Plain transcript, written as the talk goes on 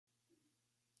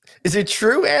Is it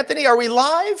true, Anthony? Are we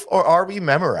live or are we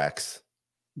Memorex?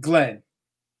 Glenn,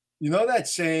 you know that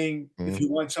saying, if Mm.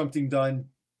 you want something done,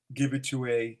 give it to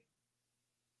a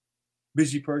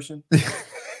busy person?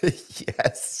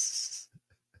 Yes.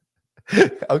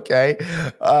 Okay.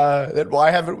 Then why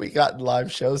haven't we gotten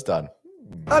live shows done?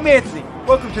 I'm Anthony.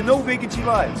 Welcome to No Vacancy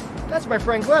Live. That's my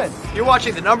friend Glenn. You're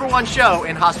watching the #1 show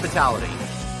in hospitality.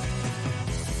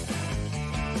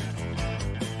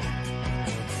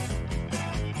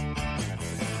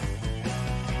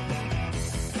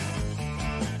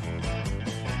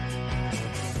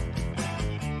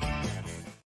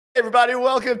 Everybody,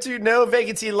 welcome to No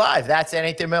Vacancy Live. That's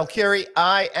Anthony Melchiori.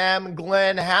 I am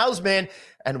Glenn Hausman,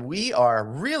 and we are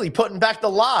really putting back the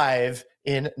live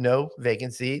in No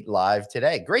Vacancy Live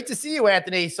today. Great to see you,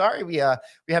 Anthony. Sorry we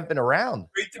haven't been around.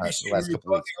 Great to be seen. Last You're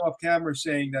couple talking weeks. off camera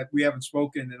saying that we haven't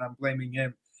spoken and I'm blaming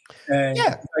him. And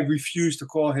Yeah. I refuse to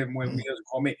call him when he doesn't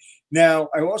call me. Now,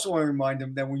 I also want to remind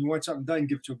him that when you want something done,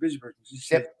 give it to a busy person. He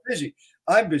said, busy.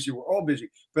 I'm busy. We're all busy.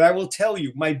 But I will tell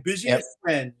you, my busiest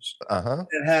friends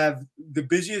that have the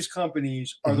busiest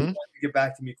companies are the ones that get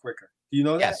back to me quicker. Do you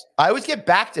know that? Yes. I always get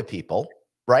back to people,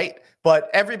 right? But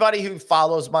everybody who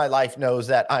follows my life knows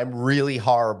that I'm really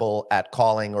horrible at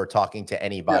calling or talking to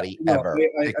anybody ever.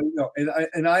 I know.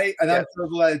 And I'm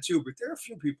terrible at it too. But there are a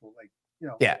few people like,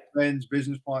 friends,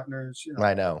 business partners.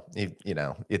 I know.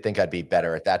 You think I'd be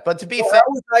better at that. But to be fair,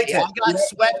 I got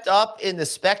swept up in the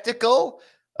spectacle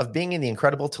of being in the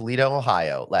incredible Toledo,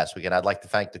 Ohio last weekend. I'd like to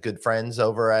thank the good friends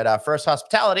over at First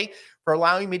Hospitality for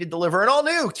allowing me to deliver an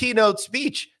all-new keynote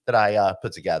speech that I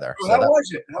put together. So how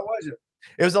was it? How was it?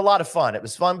 It was a lot of fun. It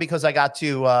was fun because I got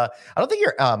to I don't think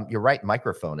your right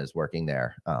microphone is working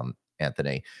there,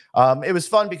 Anthony. It was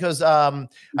fun because I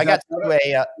got to do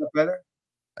a better.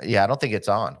 Yeah, I don't think it's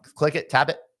on. Click it,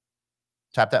 tap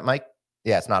that mic.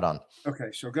 Yeah, it's not on.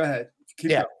 Okay, so go ahead.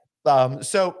 Keep going.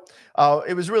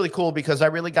 It was really cool because I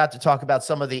really got to talk about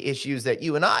some of the issues that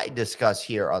you and I discuss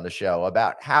here on the show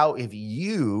about how if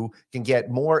you can get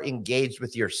more engaged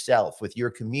with yourself, with your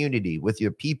community, with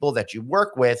your people that you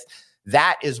work with,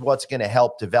 that is what's going to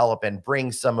help develop and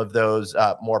bring some of those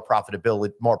more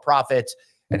profitability, more profits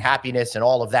and happiness and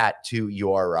all of that to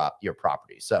your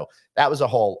property. So that was a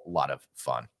whole lot of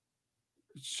fun.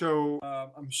 So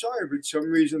I'm sorry, but for some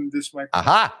reason this mic.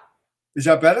 Is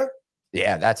that better?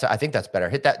 Yeah, I think that's better.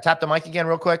 Tap the mic again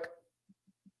real quick.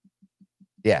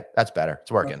 Yeah, that's better.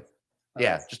 It's working.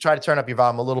 Yeah, just try to turn up your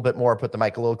volume a little bit more, put the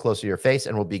mic a little closer to your face,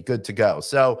 and we'll be good to go.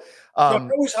 So, how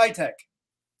was high tech?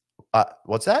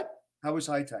 What's that? How was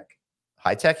high tech?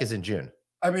 High tech is in June.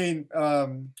 I mean,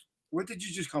 where did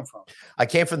you just come from? I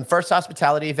came from the First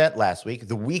Hospitality event last week.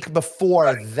 The week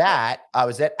before that, I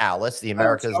was at Alice, the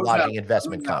America's Lodging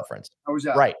Investment Conference. How was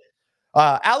that? Right.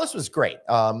 Alice was great.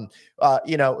 For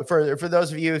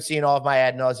those of you who've seen all of my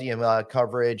ad nauseum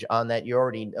coverage on that, you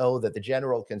already know that the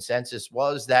general consensus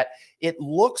was that it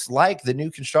looks like the new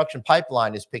construction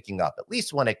pipeline is picking up, at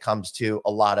least when it comes to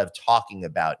a lot of talking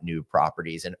about new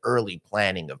properties and early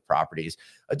planning of properties.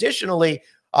 Additionally,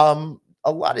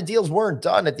 a lot of deals weren't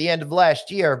done at the end of last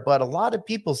year, but a lot of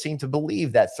people seem to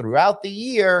believe that throughout the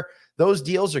year, those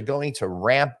deals are going to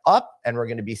ramp up and we're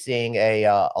going to be seeing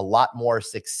a lot more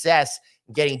success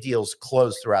getting deals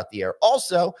closed throughout the year.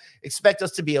 Also, expect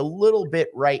us to be a little bit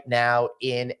right now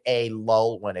in a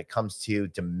lull when it comes to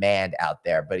demand out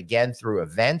there. But again, through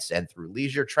events and through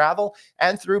leisure travel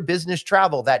and through business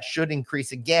travel, that should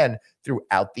increase again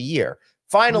throughout the year.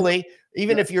 Finally,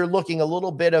 even if you're looking a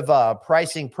little bit of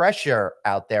pricing pressure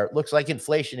out there, it looks like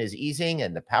inflation is easing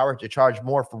and the power to charge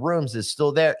more for rooms is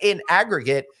still there in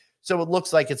aggregate. So it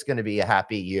looks like it's going to be a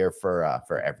happy year for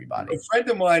everybody. A friend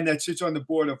of mine that sits on the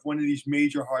board of one of these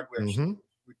major hardware stores,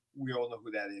 we all know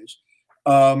who that is,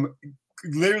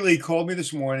 literally called me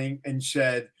this morning and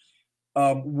said,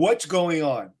 what's going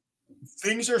on?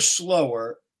 Things are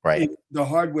slower in the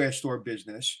hardware store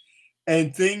business.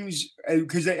 And things,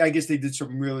 because I guess they did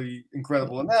some really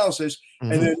incredible analysis,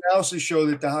 and the analysis showed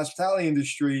that the hospitality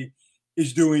industry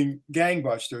is doing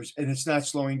gangbusters, and it's not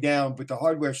slowing down, but the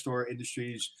hardware store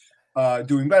industry is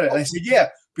doing better. And I said, yeah,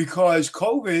 because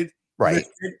COVID,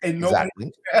 and nobody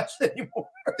asked anymore.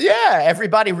 Yeah,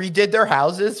 everybody redid their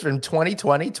houses from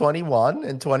 2020, 21,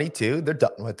 and 22. They're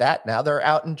done with that. Now they're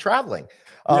out and traveling.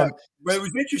 But it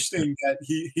was interesting that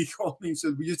he called me and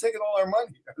said, well, you're taking all our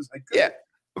money. I was like, good. Yeah.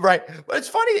 Right. But it's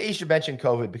funny that you should mention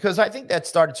COVID because I think that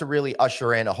started to really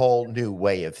usher in a whole new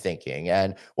way of thinking.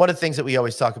 And one of the things that we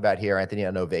always talk about here, Anthony,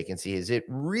 on No Vacancy, is it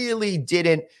really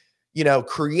didn't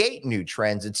create new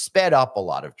trends. It sped up a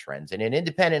lot of trends. And in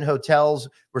independent hotels,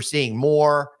 we're seeing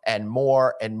more and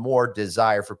more and more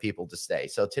desire for people to stay.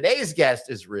 So today's guest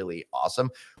is really awesome.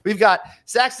 We've got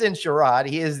Saxton Sharad.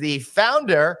 He is the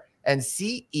founder and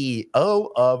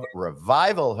CEO of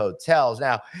Revival Hotels.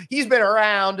 Now, he's been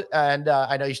around, and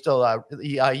I know you're still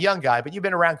a young guy, but you've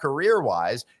been around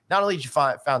career-wise. Not only did you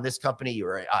found this company, you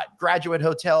were at Graduate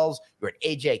Hotels, you were at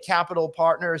AJ Capital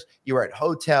Partners, you were at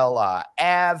Hotel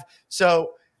Ave.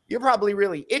 So you're probably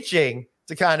really itching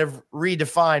to kind of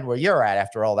redefine where you're at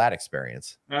after all that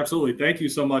experience. Absolutely. Thank you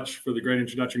so much for the great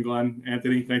introduction, Glenn.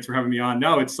 Anthony, thanks for having me on.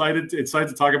 No, excited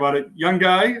to talk about it. Young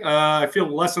guy. I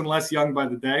feel less and less young by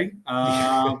the day.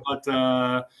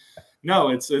 No,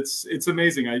 it's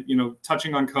amazing.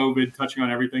 Touching on COVID, touching on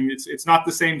everything. It's not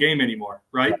the same game anymore,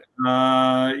 right?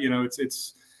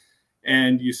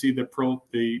 And you see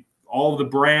all the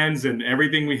brands and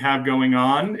everything we have going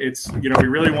on. We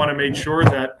really want to make sure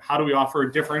that how do we offer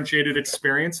differentiated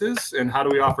experiences, and how do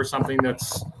we offer something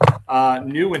that's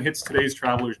new and hits today's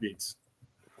travelers' needs.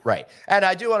 Right. And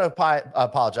I do want to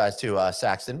apologize to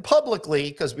Saxton publicly,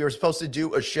 because we were supposed to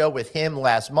do a show with him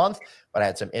last month, but I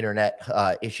had some internet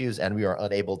issues and we were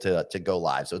unable to go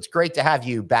live. So it's great to have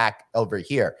you back over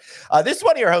here. This is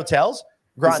one of your hotels,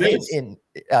 in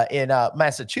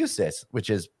Massachusetts, which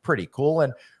is pretty cool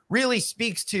and really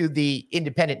speaks to the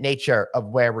independent nature of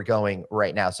where we're going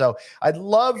right now. So I'd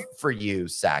love for you,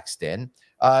 Saxton,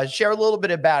 share a little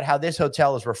bit about how this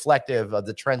hotel is reflective of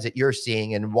the trends that you're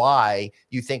seeing and why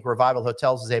you think Revival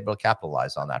Hotels is able to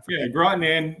capitalize on that. Yeah, Groton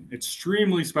Inn,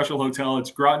 extremely special hotel.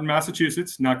 It's Groton,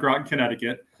 Massachusetts, not Groton,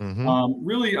 Connecticut.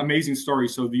 Really amazing story.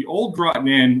 So the old Groton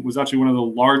Inn was actually one of the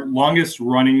longest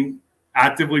running,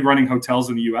 actively running hotels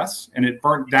in the U.S., and it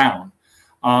burnt down.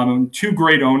 Two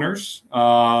great owners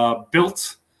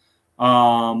built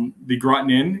the Groton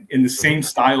Inn in the same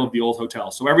style of the old hotel.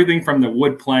 So everything from the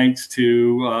wood planks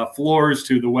to floors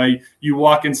to the way you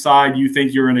walk inside, you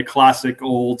think you're in a classic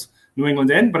old New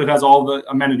England Inn, but it has all the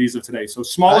amenities of today. So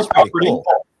smallest property, cool.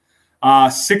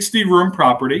 60-room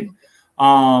property.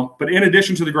 But in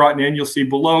addition to the Groton Inn, you'll see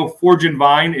below Forge and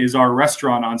Vine is our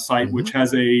restaurant on site, which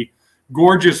has a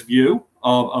gorgeous view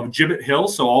of Gibbet Hill.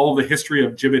 So all of the history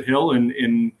of Gibbet Hill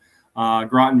in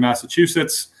Groton,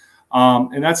 Massachusetts.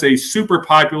 And that's a super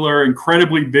popular,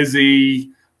 incredibly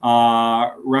busy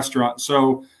restaurant.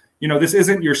 So, this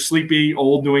isn't your sleepy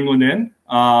old New England Inn.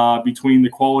 Between the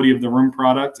quality of the room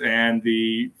product and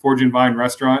the Forge and Vine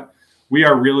restaurant, we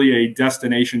are really a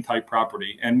destination type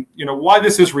property. And, why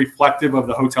this is reflective of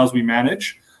the hotels we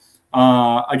manage.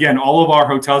 Again, all of our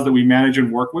hotels that we manage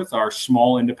and work with are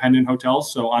small independent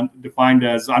hotels. So defined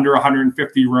as under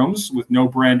 150 rooms with no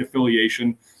brand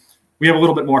affiliation. We have a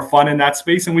little bit more fun in that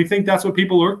space. And we think that's what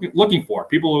people are looking for.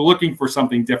 People are looking for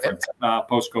something different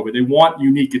post-COVID. They want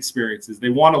unique experiences. They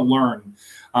want to learn.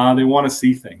 They want to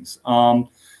see things.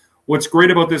 What's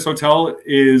great about this hotel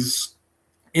is,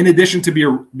 in addition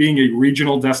to being a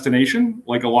regional destination,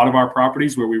 like a lot of our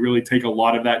properties where we really take a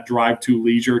lot of that drive to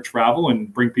leisure travel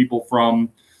and bring people from,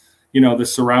 the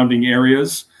surrounding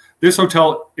areas, this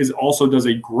hotel also does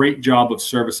a great job of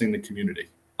servicing the community.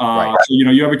 So,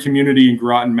 you have a community in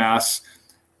Groton, Mass,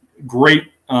 great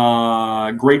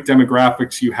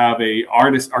demographics. You have a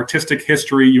artistic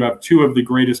history. You have two of the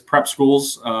greatest prep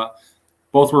schools.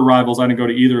 Both were rivals. I didn't go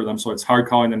to either of them, so it's hard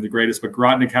calling them the greatest, but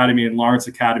Groton Academy and Lawrence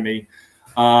Academy.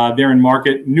 They're in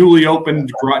market. Newly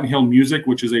opened Groton Hill Music,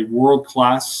 which is a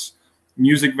world-class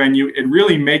music venue. It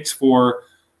really makes for,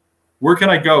 where can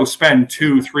I go spend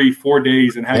 2, 3, 4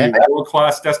 days and have a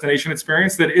world-class destination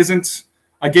experience that isn't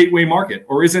a gateway market,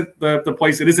 or isn't the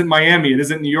place, it isn't Miami, it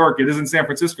isn't New York, it isn't San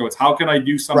Francisco. It's how can I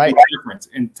do something different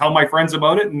and tell my friends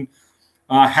about it, and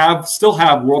still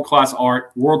have world-class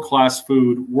art, world-class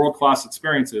food, world-class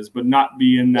experiences, but not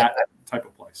be in that type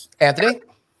of place. Anthony?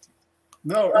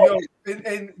 No,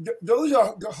 and those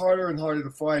are harder and harder to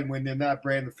find when they're not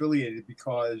brand affiliated,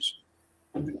 because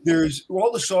there's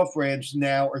all the soft brands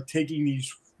now are taking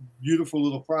these beautiful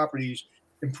little properties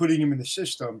and putting them in the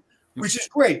system, which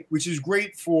is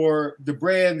great for the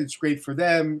brand. It's great for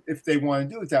them if they want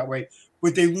to do it that way,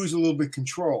 but they lose a little bit of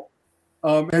control.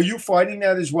 Are you finding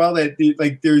that as well? That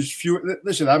there's fewer.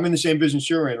 Listen, I'm in the same business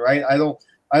you're in, right? I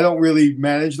don't really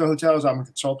manage the hotels. I'm a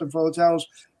consultant for hotels.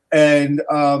 And,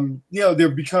 they're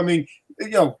becoming,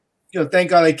 thank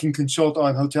God I can consult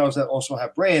on hotels that also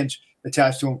have brands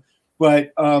attached to them.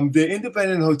 But the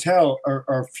independent hotel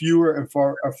are fewer and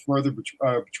further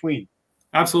between.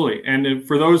 Absolutely. And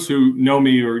for those who know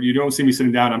me or you don't see me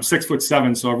sitting down, I'm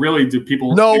 6'7". So really do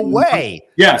people. No way.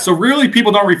 Yeah. So really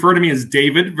people don't refer to me as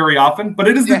David very often, but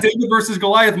it is the David versus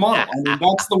Goliath model. I mean,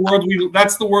 that's the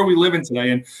world we live in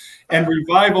today. And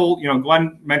revival, you know,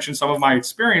 Glenn mentioned some of my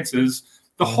experiences,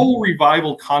 the whole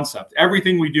revival concept,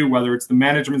 everything we do, whether it's the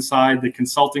management side, the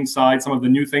consulting side, some of the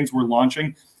new things we're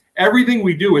launching, everything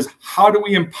we do is how do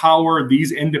we empower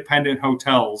these independent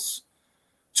hotels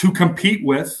to compete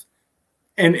with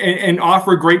and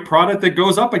offer a great product that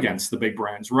goes up against the big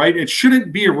brands, right? It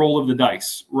shouldn't be a roll of the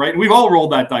dice, right? And we've all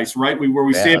rolled that dice, right? Where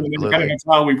we stay in an independent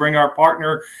hotel, we bring our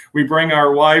partner, we bring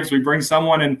our wives, we bring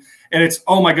someone, and it's,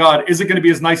 oh my God, is it going to be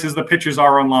as nice as the pictures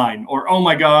are online? Or, oh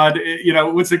my God, you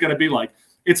know, what's it going to be like?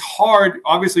 It's hard.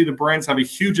 Obviously, the brands have a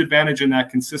huge advantage in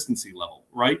that consistency level,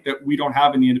 right? That we don't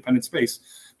have in the independent space.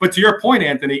 But to your point,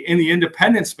 Anthony, in the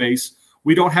independent space,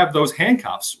 we don't have those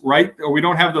handcuffs, right? Or we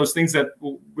don't have those things that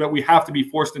we have to be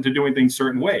forced into doing things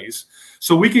certain ways.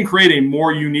 So we can create a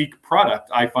more unique product,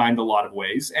 I find, a lot of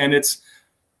ways. And it's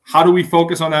how do we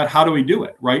focus on that? How do we do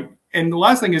it, right? And the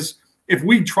last thing is, if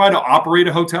we try to operate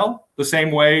a hotel the same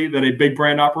way that a big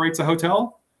brand operates a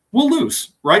hotel, we'll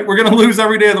lose, right? We're going to lose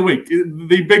every day of the week.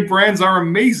 The big brands are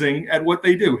amazing at what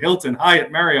they do. Hilton,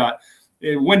 Hyatt, Marriott,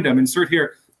 Wyndham, insert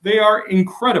here. They are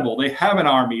incredible. They have an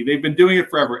army. They've been doing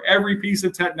it forever. Every piece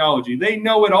of technology, they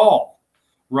know it all,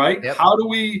 right? Yep. How do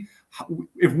we,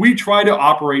 if we try to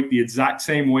operate the exact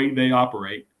same way they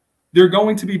operate, they're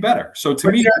going to be better. So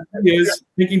to me, that is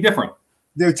thinking different.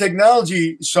 Their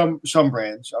technology, some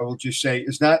brands, I will just say,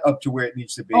 is not up to where it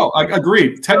needs to be. Oh, I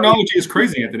agree. Technology is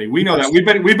crazy, Anthony. We know that.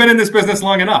 We've been in this business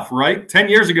long enough, right? 10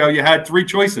 years ago, you had 3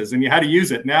 choices and you had to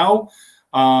use it. Now,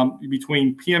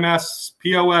 between PMS,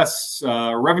 POS,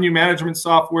 revenue management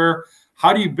software,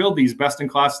 how do you build these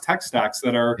best-in-class tech stacks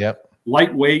that are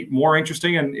lightweight, more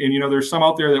interesting? And you know, there's some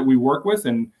out there that we work with,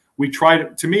 and we try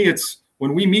to me, it's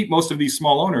when we meet most of these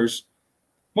small owners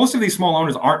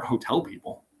aren't hotel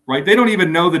people, right? They don't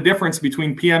even know the difference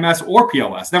between PMS or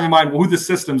POS, never mind who the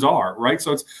systems are, right?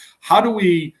 So it's how do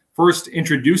we first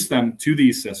introduce them to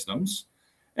these systems?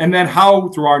 And then how,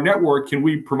 through our network, can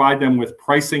we provide them with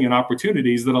pricing and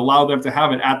opportunities that allow them to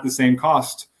have it at the same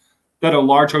cost that a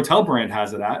large hotel brand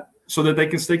has it at so that they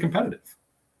can stay competitive?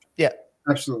 Yeah,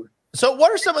 absolutely. So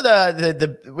what are some of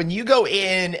the when you go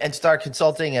in and start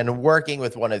consulting and working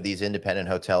with one of these independent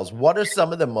hotels, what are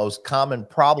some of the most common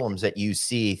problems that you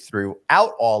see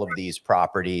throughout all of these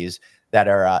properties that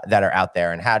are out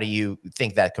there? And how do you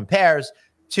think that compares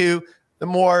to the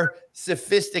more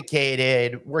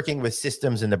sophisticated working with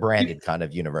systems in the branded kind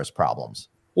of universe problems?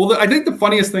 Well, I think the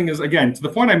funniest thing is, again, to the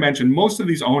point I mentioned, most of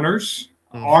these owners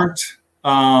aren't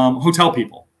hotel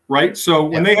people, right? So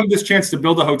when they have this chance to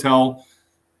build a hotel,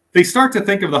 they start to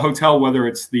think of the hotel, whether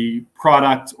it's the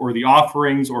product or the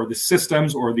offerings or the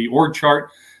systems or the org chart,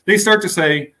 they start to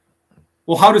say,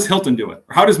 well, how does Hilton do it?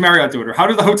 Or how does Marriott do it? Or how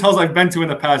do the hotels I've been to in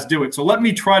the past do it? So let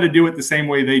me try to do it the same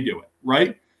way they do it,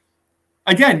 right?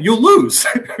 Again, you'll lose.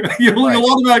 You'll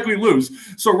automatically lose.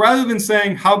 So rather than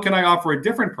saying, how can I offer a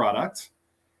different product?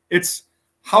 It's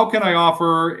how can I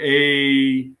offer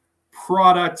a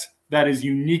product that is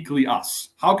uniquely us?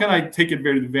 How can I take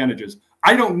advantages?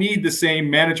 I don't need the same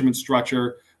management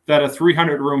structure that a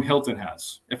 300-room Hilton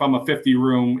has if I'm a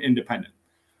 50-room independent.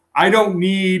 I don't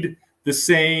need the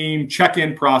same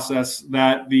check-in process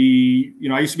that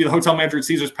I used to be the hotel manager at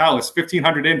Caesar's Palace,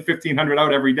 1,500 in, 1,500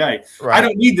 out every day. Right. I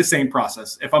don't need the same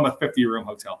process if I'm a 50-room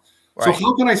hotel. Right. So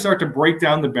how can I start to break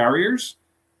down the barriers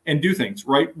and do things,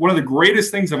 right? One of the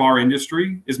greatest things of our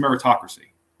industry is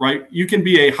meritocracy, right? You can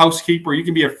be a housekeeper, you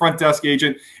can be a front desk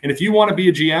agent, and if you want to be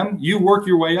a GM, you work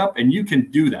your way up and you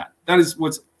can do that. That is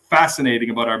what's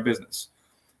fascinating about our business.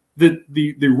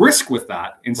 The risk with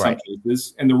that in some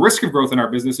cases, and the risk of growth in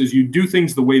our business is you do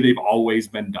things the way they've always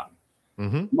been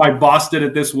done. My boss did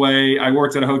it this way. I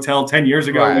worked at a hotel 10 years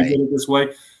ago and we did it this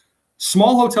way.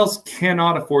 Small hotels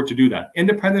cannot afford to do that.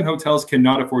 Independent hotels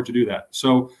cannot afford to do that.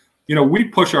 So, you know, we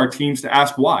push our teams to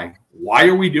ask why. Why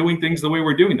are we doing things the way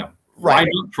we're doing them? Why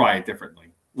not try it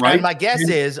differently? Right. And my guess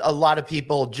is a lot of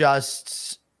people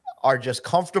are just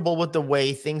comfortable with the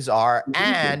way things are,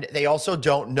 and they also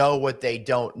don't know what they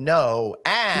don't know,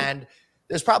 and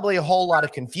there's probably a whole lot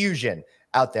of confusion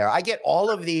out there. I get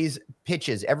all of these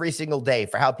pitches every single day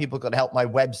for how people could help my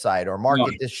website or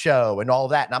market this show and all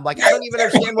that, and I'm like, I don't even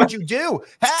understand what you do.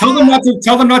 Tell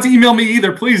them not to email me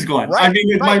either, please, Glenn. I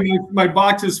mean, my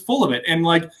box is full of it, and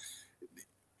like,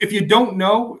 if you don't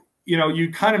know, you know,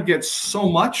 you kind of get so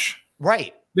much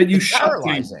that you shut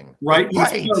down, right?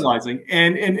 It's paralyzing.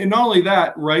 And not only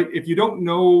that, right? If you don't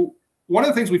know, one of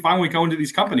the things we find when we go into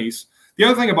these companies, The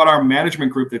other thing about our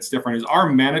management group that's different is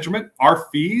our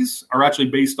fees are actually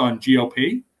based on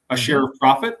GOP, a share of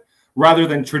profit, rather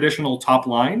than traditional top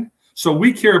line. So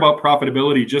we care about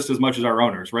profitability just as much as our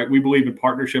owners, right? We believe in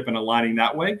partnership and aligning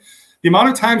that way. The amount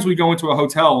of times we go into a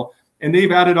hotel and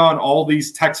they've added on all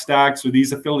these tech stacks or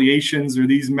these affiliations or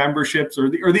these memberships or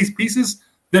these pieces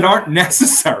that aren't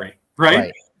necessary,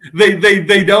 right?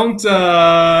 They don't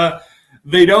add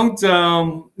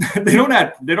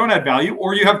value,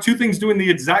 or you have two things doing the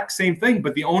exact same thing,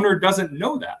 but the owner doesn't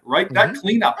know that, right? That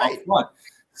cleanup up front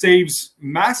saves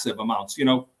massive amounts,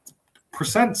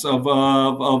 percents of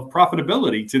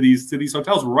profitability to these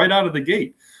hotels right out of the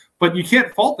gate. But you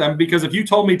can't fault them, because if you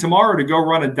told me tomorrow to go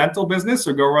run a dental business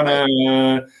or go run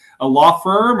a law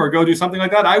firm or go do something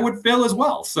like that, I would fail as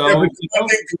well. So one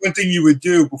thing you would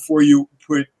do before you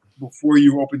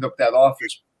opened up that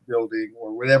office building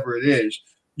or whatever it is,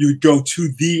 you'd go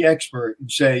to the expert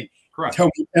and say, correct, tell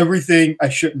me everything I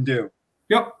shouldn't do.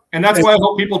 Yep. And that's why I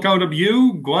hope people come to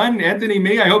you, Glenn, Anthony,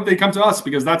 me. I hope they come to us,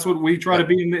 because that's what we try to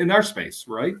be in our space,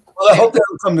 right? Well, I hope they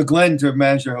don't come to Glenn to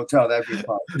manage their hotel. That'd be a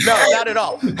problem. No, not at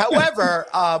all. However,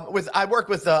 I work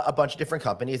with a bunch of different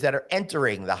companies that are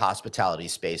entering the hospitality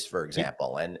space, for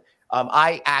example, and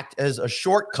I act as a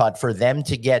shortcut for them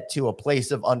to get to a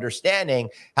place of understanding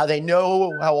how they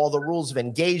know how all the rules of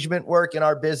engagement work in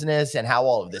our business and how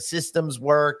all of the systems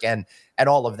work and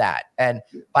all of that. And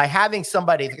by having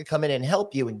somebody that can come in and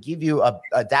help you and give you a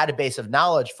database of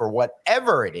knowledge for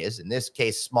whatever it is, in this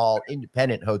case, small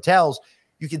independent hotels,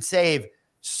 you can save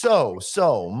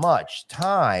so much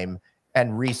time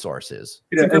and resources.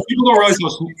 Yeah, people don't realize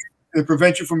it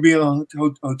prevents you from being a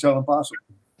hotel impossible.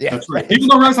 Yeah, that's right. People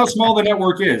don't realize how small the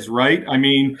network is, right? I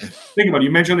mean, think about it.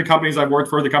 You mentioned the companies I've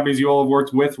worked for, the companies you all have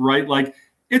worked with, right? Like,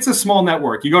 it's a small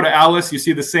network. You go to Alice, you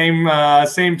see the same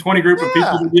 20 group of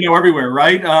people that you know everywhere,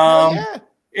 right?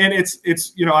 And it's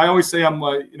I always say I'm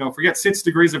forget 6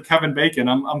 degrees of Kevin Bacon.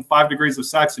 I'm 5 degrees of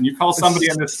Saxton. You call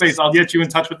somebody in this space, I'll get you in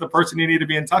touch with the person you need to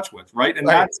be in touch with, right? And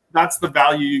that's the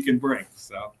value you can bring.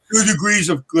 So 2 degrees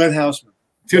of Glenn Houseman.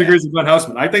 2 degrees of Glenn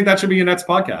Houseman. I think that should be your next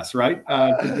podcast, right?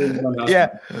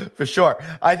 Yeah, for sure.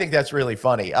 I think that's really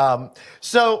funny.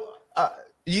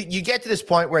 You get to this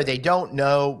point where they don't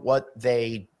know what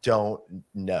they don't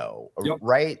know,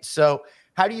 right? So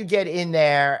how do you get in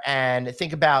there and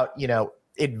think about,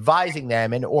 advising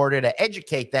them in order to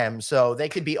educate them so they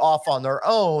could be off on their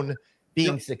own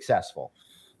being successful?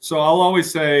 So I'll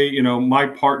always say, my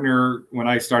partner, when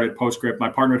I started Postscript, my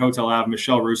partner at Hotel Ave,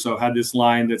 Michelle Russo, had this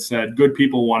line that said, good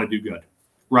people want to do good,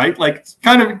 right? Like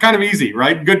kind of easy,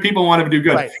 right? Good people want to do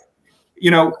good. Right.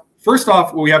 First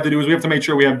off, what we have to do is we have to make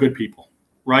sure we have good people,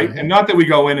 right? And not that we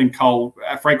go in and call,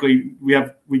 frankly,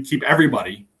 we keep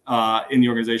everybody in the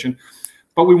organization,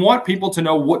 but we want people to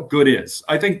know what good is.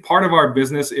 I think part of our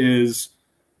business is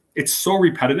it's so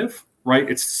repetitive. Right?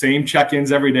 It's the same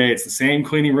check-ins every day. It's the same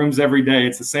cleaning rooms every day.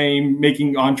 It's the same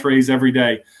making entrees every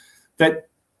day, that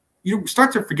you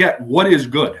start to forget what is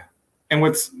good. And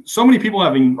with so many people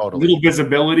having little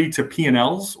visibility to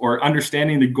P&Ls or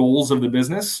understanding the goals of the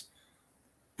business,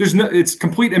 it's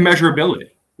complete immeasurability,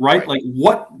 right? Like,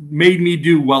 what made me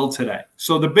do well today?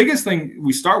 So the biggest thing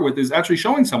we start with is actually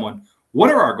showing someone, what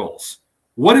are our goals?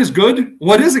 What is good?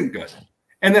 What isn't good?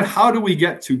 And then how do we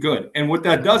get to good? And what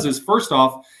that does is, first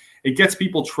off, it gets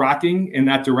people tracking in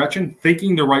that direction,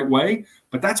 thinking the right way,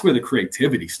 but that's where the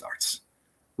creativity starts,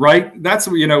 right? That's,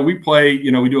 we play,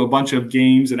 we do a bunch of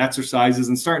games and exercises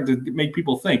and starting to make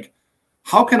people think,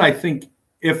 how can I think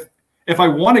if I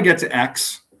want to get to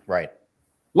X, right?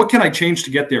 What can I change to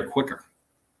get there quicker?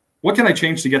 What can I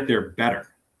change to get there better,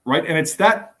 right? And it's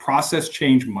that process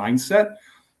change mindset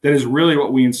that is really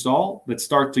what we install that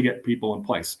start to get people in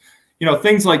place.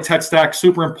 Things like tech stack,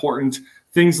 super important.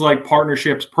 Things like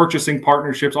partnerships, purchasing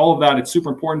partnerships, all of that, it's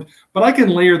super important. But I can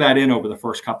layer that in over the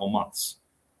first couple months.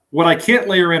 What I can't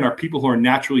layer in are people who are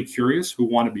naturally curious, who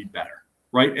want to be better,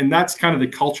 right? And that's kind of the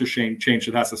culture change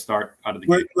that has to start out of the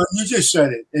gate. Well, you just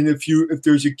said it. And if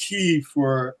there's a key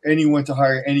for anyone to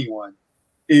hire anyone,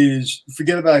 is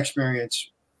forget about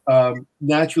experience,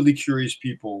 naturally curious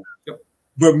people. Yep.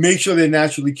 But make sure they're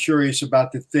naturally curious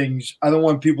about the things. I don't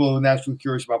want people who are naturally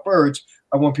curious about birds.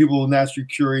 I want people who are naturally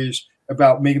curious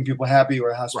about making people happy, or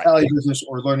a hospitality business,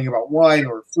 or learning about wine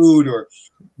or food, or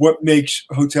what makes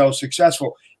hotels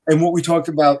successful. And what we talked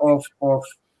about off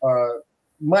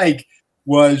mic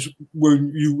was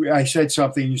when I said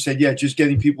something, you said, yeah, just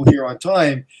getting people here on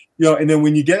time, and then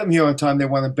when you get them here on time, they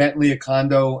want a Bentley, a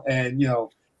condo, and,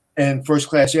 and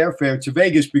first-class airfare to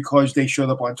Vegas because they showed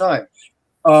up on time.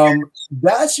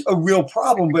 That's a real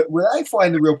problem. But what I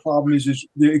find the real problem is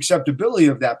the acceptability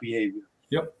of that behavior.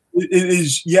 Yep. it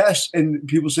is, yes. And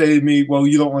people say to me, well,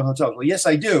 you don't run hotels. Well, yes,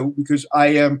 I do, because I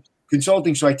am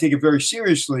consulting. So I take it very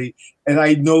seriously, and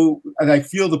I know, and I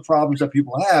feel the problems that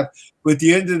people have. But at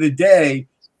the end of the day,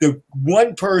 the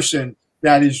one person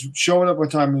that is showing up on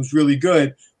time and is really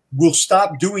good will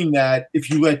stop doing that if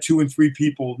you let 2 and 3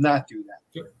 people not do that.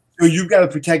 Sure. So you've got to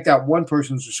protect that one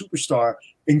person who's a superstar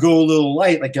and go a little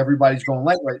light, like everybody's going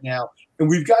light right now. And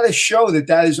we've got to show that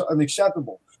that is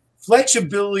unacceptable.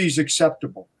 Flexibility is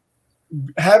acceptable.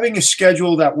 Having a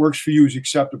schedule that works for you is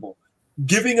acceptable.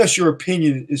 Giving us your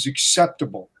opinion is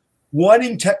acceptable.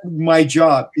 Wanting my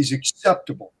job is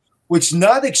acceptable. What's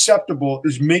not acceptable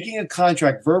is making a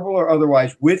contract, verbal or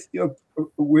otherwise, with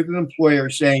an employer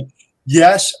saying,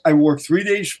 yes, I work 3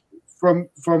 days from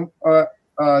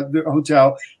the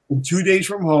hotel and 2 days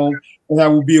from home, and I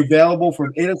will be available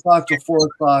from 8 o'clock to 4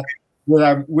 o'clock,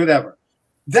 whatever.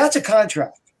 That's a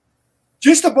contract.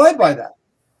 Just abide by that.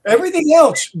 Everything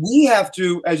else, we have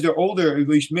to, as they're older, at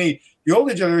least me, the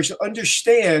older generation,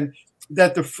 understand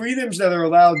that the freedoms that are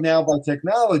allowed now by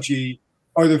technology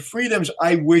are the freedoms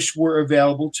I wish were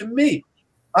available to me.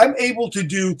 I'm able to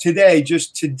do today,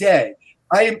 just today,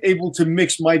 I am able to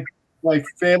mix my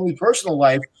family personal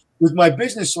life with my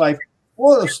business life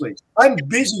flawlessly. I'm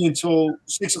busy until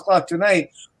 6 o'clock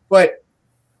tonight, but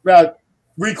about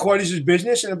 3/4 is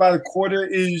business and about 1/4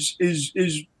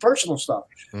 is personal stuff.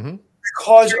 Mm-hmm.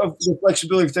 Because of the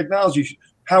flexibility of technology.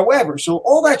 However, so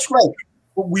all that's great,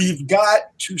 but we've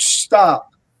got to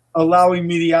stop allowing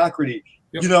mediocrity.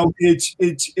 Yep. You know,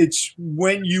 it's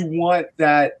when you want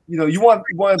that, you know, you want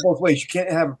it both ways. You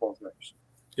can't have it both ways.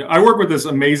 Yeah, I work with this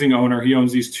amazing owner. He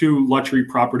owns these 2 luxury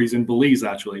properties in Belize,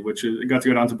 actually, which I got to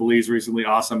go down to Belize recently.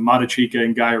 Awesome. Mata Chica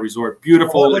and Gaia Resort.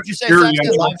 Beautiful. What did you say,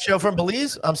 Saxton? Live show from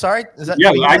Belize? I'm sorry? Is that,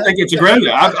 yeah, I think it's a great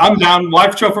idea. I'm down.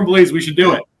 Live show from Belize. We should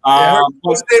do it.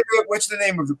 What's the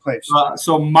name of the place?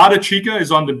 So Mata Chica is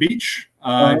on the beach.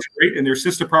 It's great. And their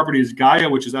sister property is Gaia,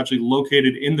 which is actually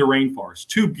located in the rainforest.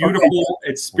 2 beautiful,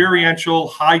 experiential,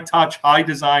 high-touch,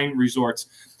 high-design resorts.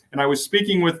 And I was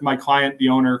speaking with my client, the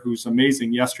owner, who's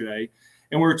amazing, yesterday,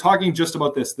 and we were talking just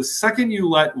about this. The second you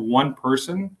let one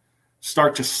person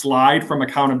start to slide from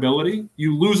accountability,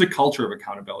 you lose a culture of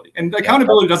accountability. And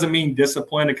accountability doesn't mean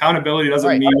discipline. Accountability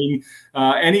doesn't mean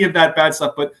any of that bad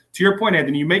stuff. But to your point,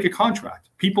 Anthony, you make a contract.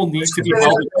 People need to be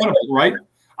held accountable, right?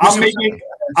 I'm making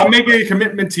a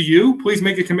commitment to you. Please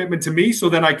make a commitment to me, so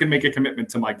then I can make a commitment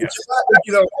to my guests.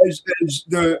 You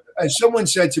know, as someone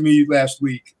said to me last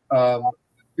week,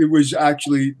 it was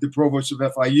actually the provost of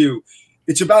FIU.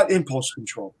 It's about impulse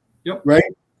control, right?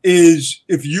 Is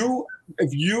if you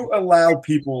allow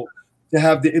people to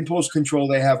have the impulse control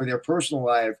they have in their personal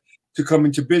life to come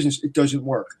into business, it doesn't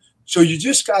work. So you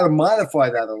just got to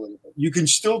modify that a little bit. You can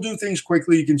still do things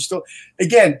quickly. You can still,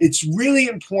 again, it's really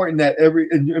important that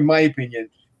in my opinion,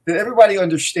 that everybody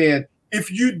understand,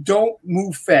 if you don't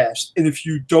move fast and if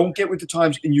you don't get with the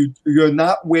times and you're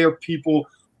not where people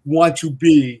want to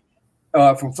be,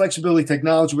 from flexibility,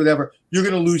 technology, whatever, you're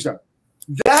going to lose them.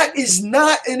 That is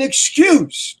not an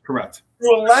excuse. Correct. To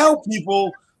allow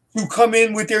people to come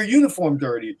in with their uniform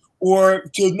dirty or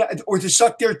to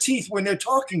suck their teeth when they're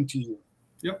talking to you.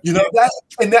 Yep. You know,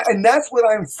 that's what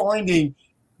I'm finding.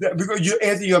 That, because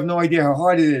Anthony, you have no idea how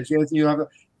hard it is. Anthony,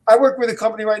 I work with a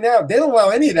company right now. They don't allow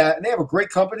any of that, and they have a great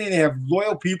company and they have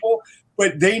loyal people,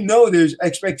 but they know there's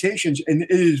expectations, and it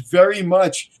is very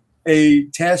much a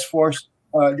task-focused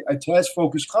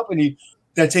company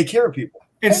that take care of people.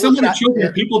 And some of the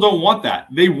children, people don't want that.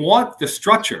 They want the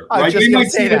structure, right? They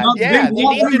might say that. They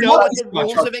need to know what the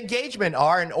rules of engagement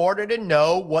are in order to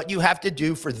know what you have to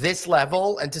do for this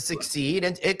level and to succeed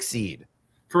and exceed.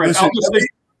 Correct. Listen,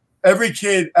 every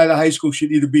kid at a high school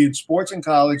should either be in sports in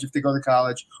college, if they go to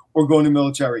college, or go in the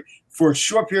military for a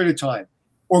short period of time,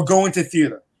 or go into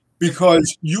theater.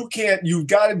 Because you've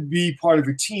got to be part of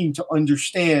a team to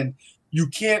understand. You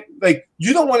can't,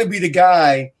 you don't want to be the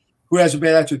guy who has a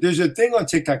bad attitude. There's a thing on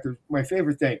TikTok, my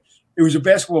favorite thing. It was a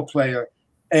basketball player,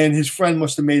 and his friend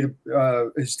must have made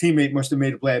his teammate must have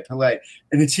made a bad play.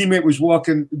 And the teammate was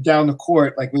walking down the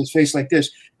court with his face like this,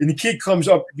 and the kid comes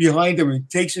up behind him and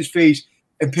takes his face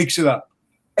and picks it up.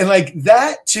 And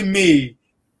that to me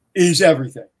is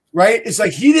everything, right? It's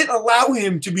like he didn't allow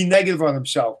him to be negative on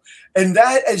himself. And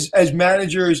that as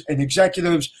managers and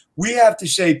executives, we have to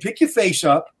say, pick your face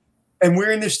up, and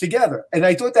we're in this together. And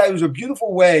I thought that was a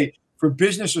beautiful way for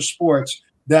business or sports,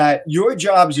 that your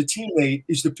job as a teammate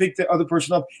is to pick the other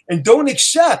person up and don't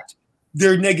accept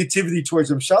their negativity towards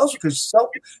themselves. Because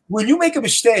when you make a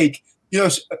mistake, you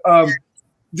have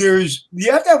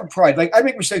to have pride. I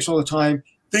make mistakes all the time.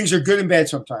 Things are good and bad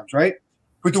sometimes, right?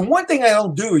 But the one thing I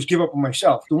don't do is give up on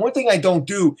myself. The one thing I don't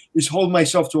do is hold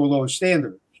myself to a lower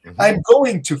standard. I'm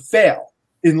going to fail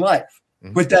in life,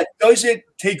 but that doesn't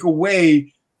take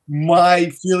away my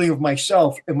feeling of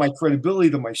myself and my credibility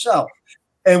to myself.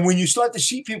 And when you start to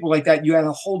see people like that, you got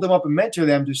to hold them up and mentor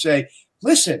them to say,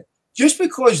 listen, just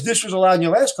because this was allowed in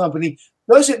your last company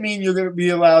doesn't mean you're going to be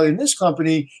allowed in this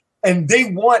company. And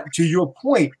they want, to your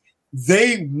point,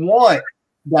 they want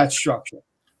that structure.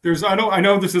 I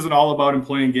know this isn't all about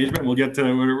employee engagement. We'll get to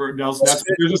whatever else.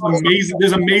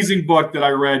 There's an amazing book that I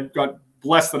read, got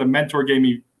blessed that a mentor gave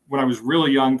me when I was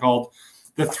really young, called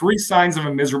The 3 Signs of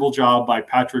a Miserable Job by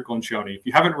Patrick Lencioni. If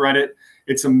you haven't read it,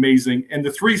 it's amazing. And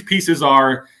the 3 pieces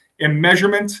are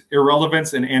immeasurement,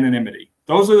 irrelevance, and anonymity.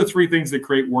 Those are the 3 things that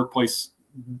create workplace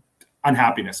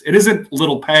unhappiness. It isn't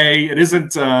little pay. It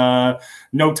isn't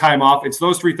no time off. It's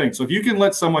those 3 things. So if you can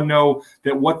let someone know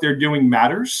that what they're doing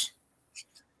matters,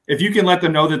 if you can let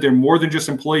them know that they're more than just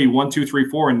employee 1, 2, 3,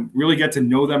 4, and really get to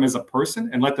know them as a person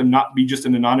and let them not be just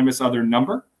an anonymous other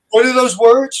number. What are those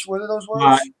words? What are those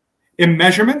words?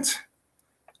 Immeasurement,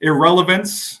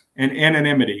 irrelevance, and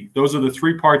anonymity. Those are the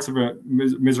 3 parts of a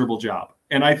miserable job.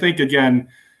 And I think, again,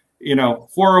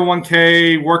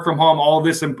 401k, work from home, all of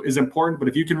this is important. But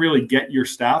if you can really get your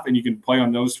staff and you can play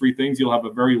on those 3 things, you'll have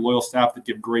a very loyal staff that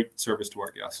give great service to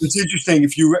our guests. It's interesting.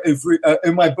 If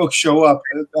in my book show up,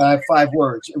 I have 5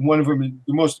 words, and one of them,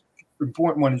 the most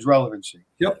important one, is relevancy.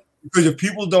 Yep. Because if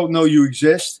people don't know you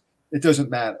exist, it doesn't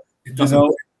matter. It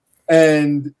doesn't.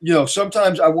 And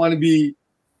sometimes I want to be,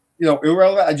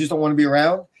 irrelevant. I just don't want to be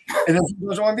around, and then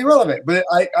sometimes I want to be relevant. But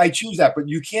I choose that. But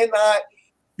you cannot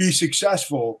be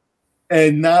successful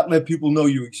and not let people know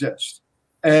you exist.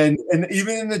 And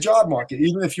even in the job market,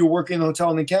 even if you're working in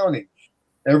hotel and accounting,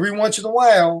 every once in a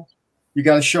while, you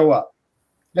got to show up.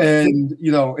 And,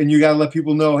 and you got to let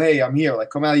people know, hey, I'm here. Like,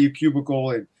 come out of your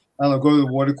cubicle and, I don't know, go to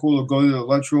the water cooler, go to the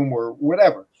lunchroom or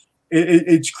whatever.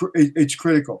 It's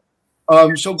critical.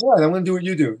 So, Glenn, I'm going to do what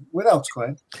you do. What else,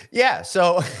 Glenn? Yeah,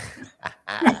 so...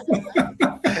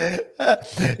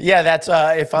 yeah, that's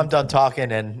if I'm done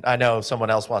talking and I know someone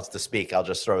else wants to speak, I'll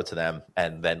just throw it to them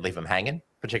and then leave them hanging,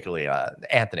 particularly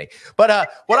Anthony. But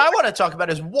what I want to talk about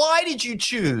is, why did you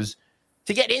choose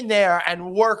to get in there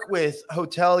and work with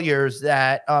hoteliers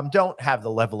that don't have the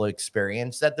level of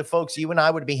experience that the folks you and I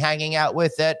would be hanging out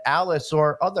with at Alice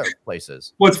or other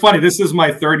places? Well, it's funny. This is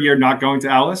my 3rd year not going to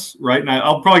Alice, right? And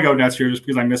I'll probably go next year just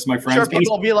because I miss my friends. Sure,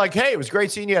 people will be like, hey, it was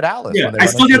great seeing you at Alice. Yeah, I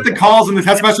still get the calls and the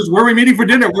text messages. Where are we meeting for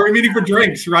dinner? Where are we meeting for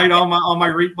drinks, right? All my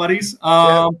REIT buddies.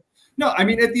 No, I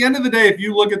mean, at the end of the day, if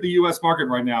you look at the U.S. market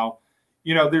right now,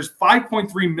 there's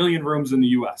 5.3 million rooms in the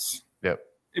U.S. Yep.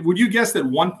 Would you guess that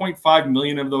 1.5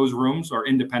 million of those rooms are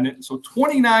independent? So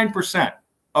 29%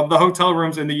 of the hotel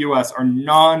rooms in the U.S. are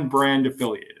non-brand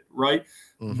affiliated, right?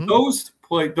 Mm-hmm. Those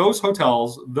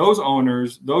hotels, those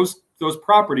owners, those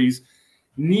properties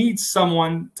need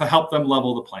someone to help them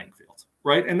level the playing field,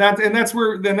 right? And that's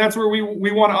where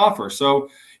we want to offer. So,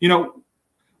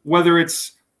 whether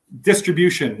it's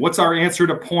distribution, what's our answer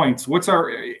to points, what's our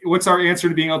answer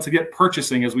to being able to get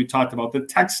purchasing, as we talked about, the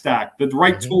tech stack, the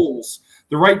right tools,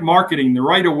 the right marketing, the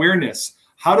right awareness.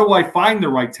 How do I find the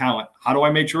right talent? How do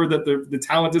I make sure that the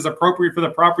talent is appropriate for the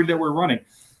property that we're running?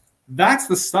 That's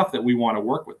the stuff that we want to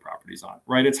work with properties on,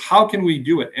 right? It's how can we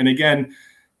do it? And again,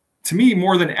 to me,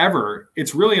 more than ever,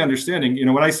 it's really understanding,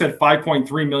 when I said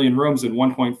 5.3 million rooms and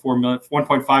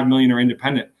 1.5 million are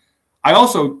independent, I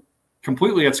also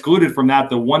completely excluded from that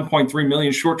the 1.3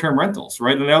 million short-term rentals,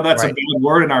 right? I know that's a big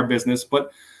word in our business,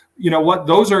 but you know what?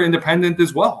 Those are independent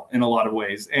as well in a lot of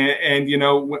ways. And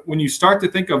when you start to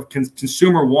think of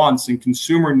consumer wants and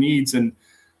consumer needs, and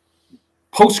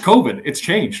post-COVID, it's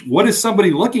changed. What is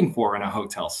somebody looking for in a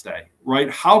hotel stay, right?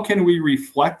 How can we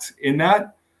reflect in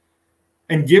that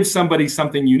and give somebody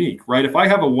something unique, right? If I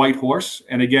have a white horse,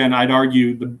 and again, I'd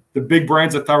argue the big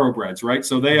brands are thoroughbreds, right?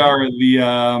 So they are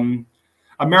the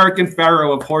American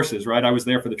Pharaoh of horses, right? I was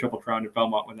there for the Triple Crown in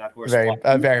Belmont when that horse.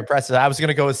 Very impressive. I was going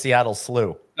to go with Seattle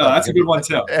Slew. Oh, that's a good one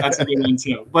too. That's a good one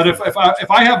too. But if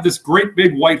I have this great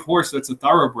big white horse that's a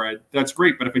thoroughbred, that's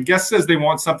great. But if a guest says they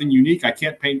want something unique, I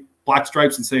can't paint black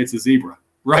stripes and say it's a zebra,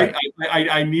 right?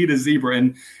 I need a zebra,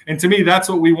 and to me, that's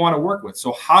what we want to work with.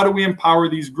 So how do we empower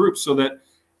these groups so that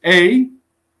A,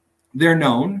 they're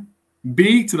known,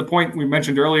 B, to the point we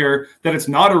mentioned earlier, that it's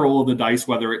not a roll of the dice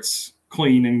whether it's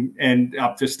clean and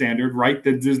up to standard, right?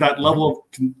 That there's that level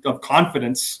of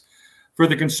confidence for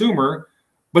the consumer,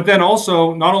 but then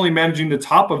also not only managing the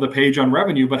top of the page on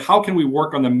revenue, but how can we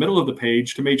work on the middle of the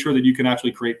page to make sure that you can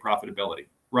actually create profitability,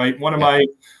 right? One of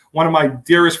my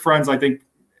dearest friends, I think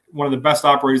one of the best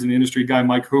operators in the industry, guy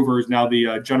Mike Hoover, is now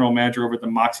the general manager over at the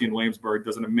Moxie in Williamsburg,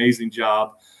 does an amazing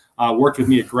job, worked with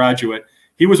me at Graduate.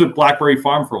 He was with Blackberry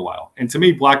Farm for a while. And to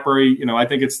me, Blackberry, you know, I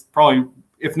think it's probably,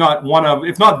 if not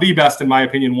the best, in my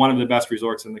opinion, one of the best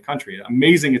resorts in the country.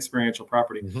 Amazing experiential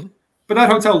property. But that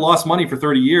hotel lost money for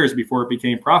 30 years before it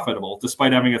became profitable,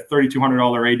 despite having a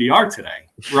 $3,200 ADR today,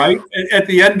 right? At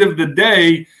the end of the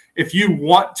day, if you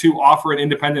want to offer an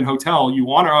independent hotel, you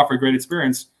want to offer a great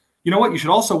experience, you know what? You should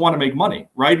also want to make money,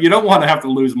 right? You don't want to have to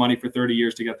lose money for 30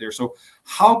 years to get there. So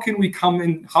how can we come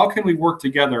in? How can we work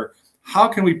together? How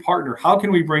can we partner? How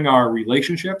can we bring our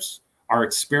relationships, our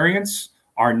experience,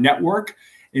 our network,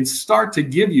 and start to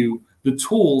give you the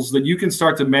tools that you can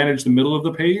start to manage the middle of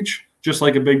the page, just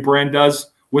like a big brand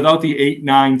does, without the 8,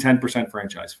 9, 10%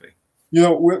 franchise fee? You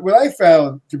know, what I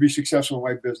found to be successful in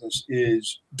my business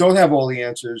is don't have all the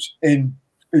answers and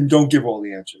don't give all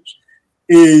the answers.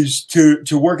 Is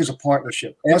to work as a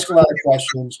partnership. Ask a lot of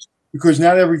questions because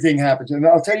not everything happens. And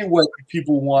I'll tell you what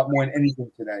people want more than anything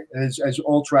today. As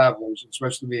all travelers,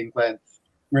 especially me and Glenn,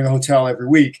 we're in a hotel every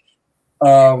week.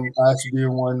 I actually be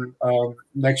in one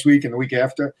next week and the week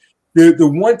after. The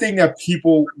one thing that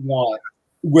people want,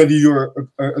 whether you're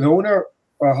an owner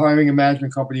or hiring a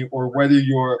management company, or whether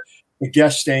you're a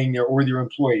guest staying there or whether you're an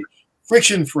employee,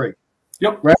 friction-free.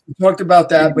 Yep. Right. We talked about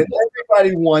that, but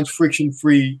everybody wants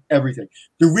friction-free everything.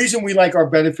 The reason we like our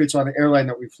benefits on the airline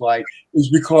that we fly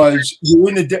is because you're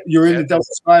in the Delta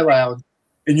Sky Lounge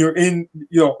and you're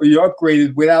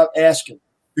upgraded without asking.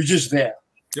 You're just there.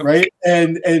 Yep. Right.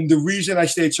 And the reason I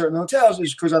stay at certain hotels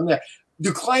is because I'm there.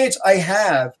 The clients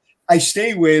I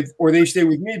stay with, or they stay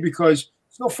with me because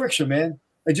there's no friction, man.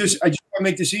 I just want to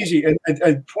make this easy. And at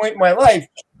a point in my life,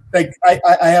 like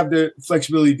I have the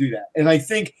flexibility to do that. And I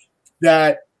think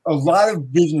that a lot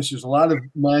of businesses, a lot of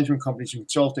management companies and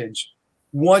consultants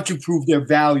want to prove their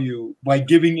value by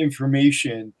giving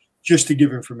information just to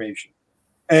give information.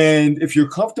 And if you're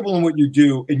comfortable in what you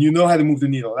do and you know how to move the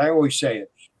needle, and I always say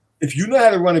it, if you know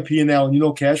how to run a P&L and you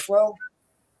know cash flow,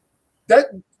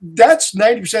 that's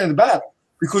 90% of the battle,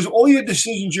 because all your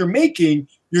decisions you're making,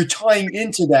 you're tying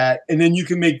into that, and then you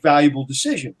can make valuable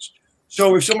decisions.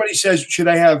 So if somebody says, should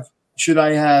I have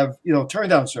turn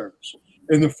down service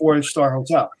in the 4-star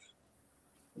hotel?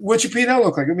 What's your P&L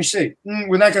look like? Let me see.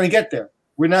 We're not going to get there.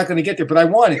 We're not going to get there, but I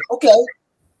want it. Okay.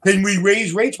 Can we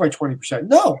raise rates by 20%?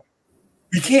 No,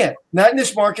 we can't. Not in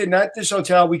this market, not this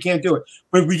hotel. We can't do it.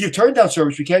 But if we give turn down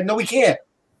service, we can't. No, we can't.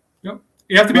 Yep.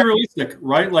 You have to be realistic,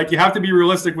 right? Like you have to be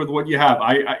realistic with what you have.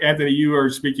 Anthony, you are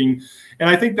speaking, and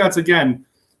I think that's, again,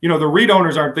 the REIT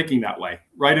owners aren't thinking that way,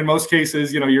 right? In most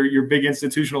cases, your big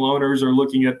institutional owners are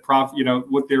looking at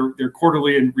what their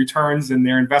quarterly returns and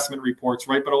their investment reports,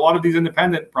 right? But a lot of these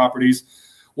independent properties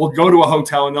will go to a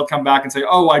hotel and they'll come back and say,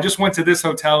 oh, I just went to this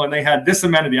hotel and they had this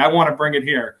amenity. I want to bring it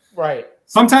here. Right.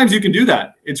 Sometimes you can do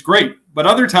that. It's great. But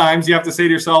other times you have to say to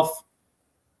yourself,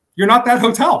 you're not that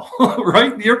hotel,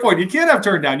 right? To your point, you can't have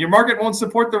turned down. Your market won't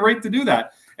support the rate to do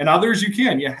that. And others you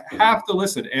can. You have to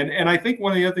listen. And I think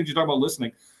one of the other things you talk about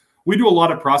listening, we do a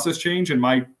lot of process change in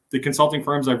the consulting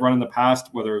firms I've run in the past,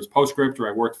 whether it was Postscript or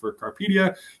I worked for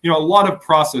Carpedia, a lot of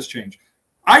process change.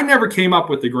 I never came up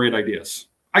with the great ideas.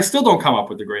 I still don't come up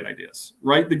with the great ideas,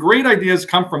 right? The great ideas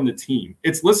come from the team.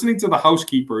 It's listening to the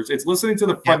housekeepers. It's listening to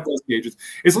the front desk agents.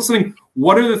 It's listening.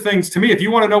 What are the things, to me, if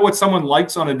you want to know what someone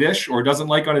likes on a dish or doesn't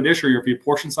like on a dish, or if your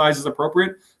portion size is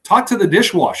appropriate, talk to the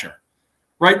dishwasher,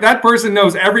 right? That person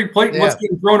knows every plate, what's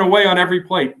getting thrown away on every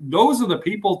plate. Those are the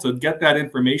people to get that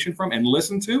information from and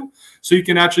listen to, so you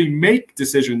can actually make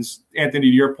decisions, Anthony,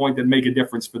 to your point, that make a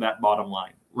difference for that bottom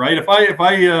line, right? If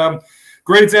I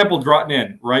great example, Groton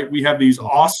Inn, right? We have these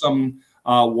awesome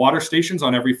water stations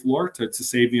on every floor to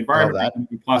save the environment,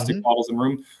 plastic bottles in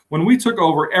room. When we took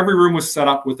over, every room was set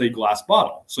up with a glass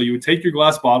bottle. So you would take your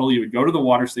glass bottle, you would go to the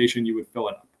water station, you would fill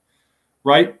it up,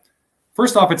 right?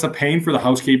 First off, it's a pain for the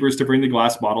housekeepers to bring the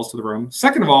glass bottles to the room.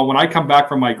 Second of all, when I come back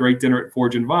from my great dinner at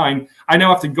Forge and Vine, I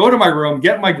now have to go to my room,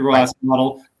 get my glass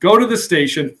bottle, go to the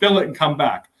station, fill it, and come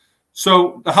back.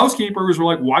 So the housekeepers were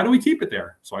like, why do we keep it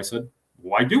there? So I said,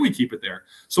 why do we keep it there?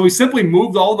 So we simply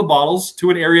moved all the bottles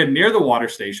to an area near the water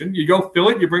station. You go fill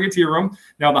it, you bring it to your room.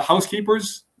 Now the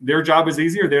housekeepers, their job is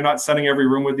easier. They're not setting every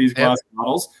room with these glass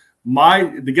bottles.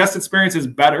 The guest experience is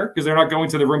better because they're not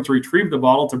going to the room to retrieve the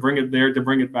bottle, to bring it there, to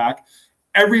bring it back.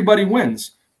 Everybody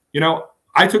wins.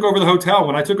 I took over the hotel.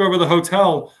 When I took over the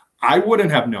hotel, I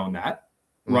wouldn't have known that,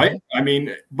 right? I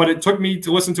mean, but it took me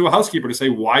to listen to a housekeeper to say,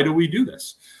 why do we do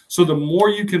this? So the more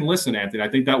you can listen, Anthony, I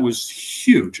think that was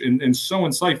huge and so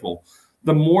insightful.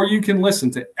 The more you can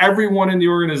listen to everyone in the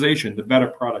organization, the better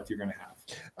product you're going to have.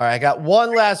 All right, I got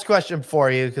one last question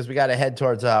for you because we got to head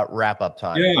towards wrap up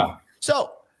time. Yeah.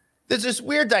 So there's this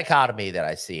weird dichotomy that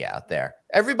I see out there.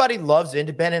 Everybody loves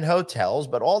independent hotels,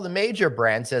 but all the major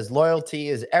brands says loyalty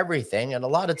is everything. And a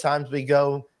lot of times we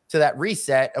go to that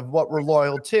reset of what we're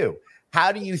loyal to.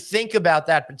 How do you think about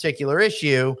that particular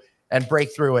issue and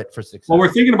break through it for success? Well,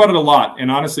 we're thinking about it a lot.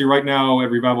 And honestly, right now at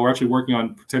Revival, we're actually working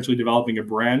on potentially developing a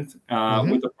brand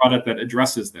with a product that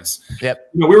addresses this. Yep.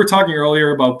 You know, we were talking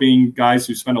earlier about being guys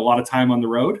who spend a lot of time on the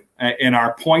road and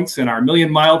our points and our Million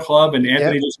Mile Club. And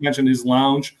Anthony just mentioned his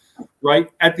lounge, right?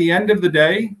 At the end of the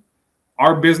day,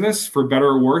 our business, for better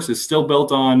or worse, is still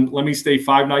built on, let me stay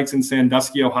 5 nights in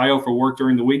Sandusky, Ohio for work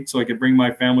during the week so I could bring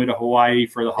my family to Hawaii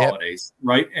for the holidays,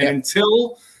 right? And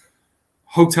until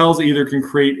hotels either can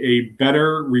create a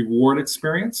better reward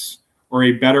experience or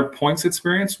a better points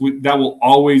experience, that will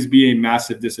always be a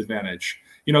massive disadvantage.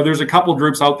 You know, there's a couple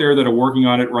groups out there that are working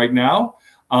on it right now.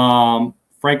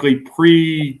 Frankly,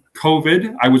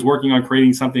 pre-COVID, I was working on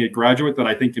creating something at Graduate that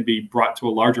I think can be brought to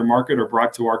a larger market or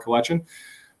brought to our collection.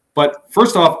 But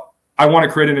first off, I want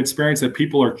to create an experience that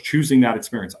people are choosing that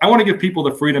experience. I want to give people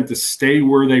the freedom to stay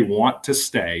where they want to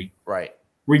stay. Right.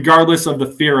 Regardless of the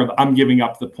fear of I'm giving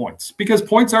up the points, because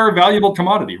points are a valuable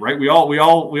commodity, right? We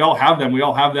all have them. We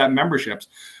all have that memberships.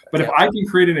 But if I can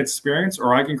create an experience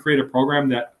or I can create a program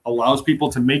that allows people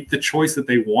to make the choice that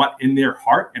they want in their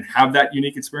heart and have that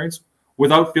unique experience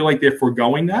without feeling like they're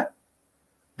foregoing that,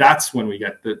 that's when we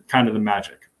get the kind of the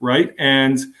magic, right?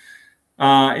 And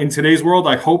in today's world,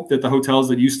 I hope that the hotels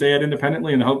that you stay at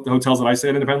independently and the hotels that I stay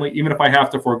at independently, even if I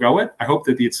have to forego it, I hope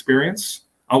that the experience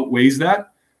outweighs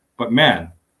that. But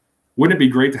man, wouldn't it be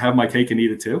great to have my cake and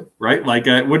eat it too, right? Like,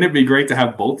 wouldn't it be great to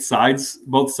have both sides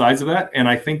of that? And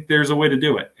I think there's a way to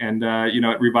do it. And, you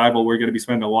know, at Revival, we're going to be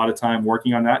spending a lot of time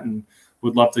working on that and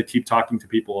would love to keep talking to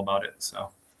people about it. So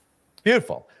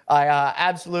beautiful. I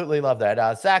absolutely love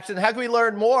that. Saxton, how can we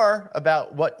learn more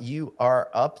about what you are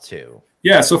up to?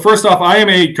 Yeah. So first off, I am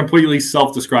a completely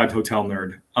self-described hotel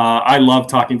nerd. I love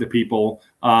talking to people,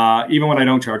 even when I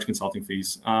don't charge consulting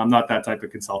fees. I'm not that type of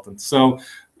consultant. So,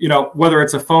 you know, whether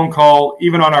it's a phone call,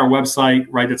 even on our website,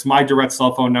 right? It's my direct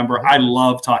cell phone number. I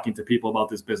love talking to people about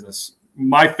this business.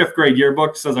 My 5th grade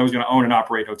yearbook says I was going to own and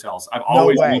operate hotels. I've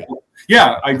always, I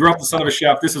grew up the son of a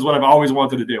chef. This is what I've always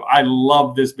wanted to do. I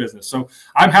love this business. So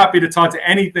I'm happy to talk to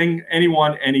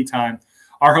anyone, anytime.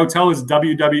 Our hotel is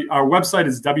our website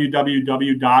is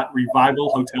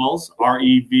www.revivalhotels,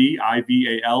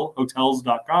 REVIVAL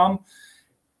hotels.com.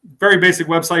 Very basic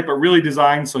website, but really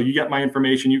designed so you get my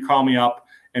information, you call me up,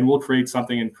 and we'll create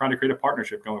something and try to create a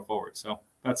partnership going forward. So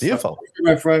that's beautiful.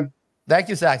 My friend. Thank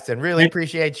you, Saxton. Really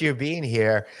appreciate you being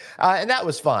here. And that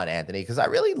was fun, Anthony, because I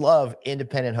really love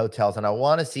independent hotels, and I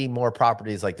want to see more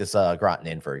properties like this Groton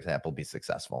Inn, for example, be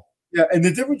successful. Yeah, and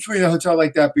the difference between a hotel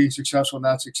like that being successful and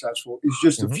not successful is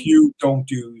just a few don't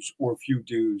do's or a few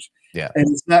do's. Yeah,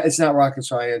 and it's not rocket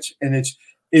science, and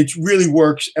it really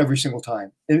works every single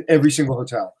time in every single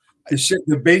hotel.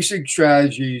 The basic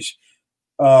strategies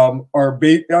are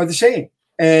the same,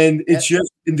 and it's just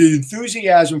the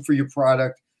enthusiasm for your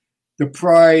product, the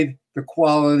pride, the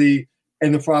quality,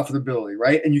 and the profitability,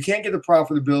 right? And you can't get the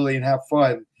profitability and have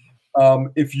fun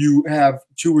if you have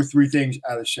 2 or 3 things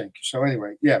out of sync. So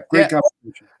anyway, great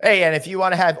conversation. Hey, and if you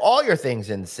want to have all your things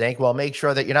in sync, well, make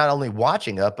sure that you're not only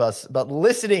watching us, but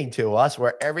listening to us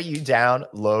wherever you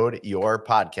download your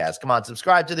podcast. Come on,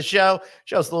 subscribe to the show.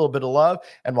 Show us a little bit of love.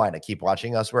 And why not keep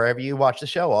watching us wherever you watch the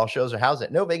show? All shows are housed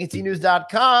at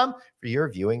novacancynews.com for your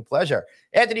viewing pleasure.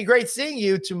 Anthony, great seeing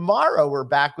you. Tomorrow, we're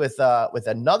back with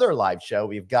another live show.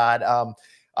 We've got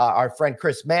our friend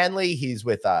Chris Manley. He's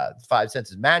with 5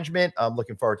 Senses Management. I'm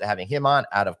looking forward to having him on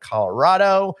out of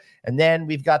Colorado. And then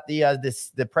we've got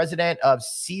the president of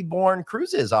Seabourn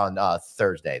Cruises on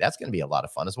Thursday. That's going to be a lot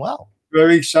of fun as well.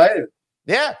 Very excited.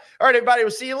 Yeah. All right, everybody.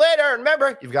 We'll see you later. And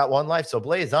remember, you've got one life, so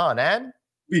blaze on and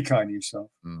be kind to yourself.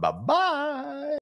 Bye-bye.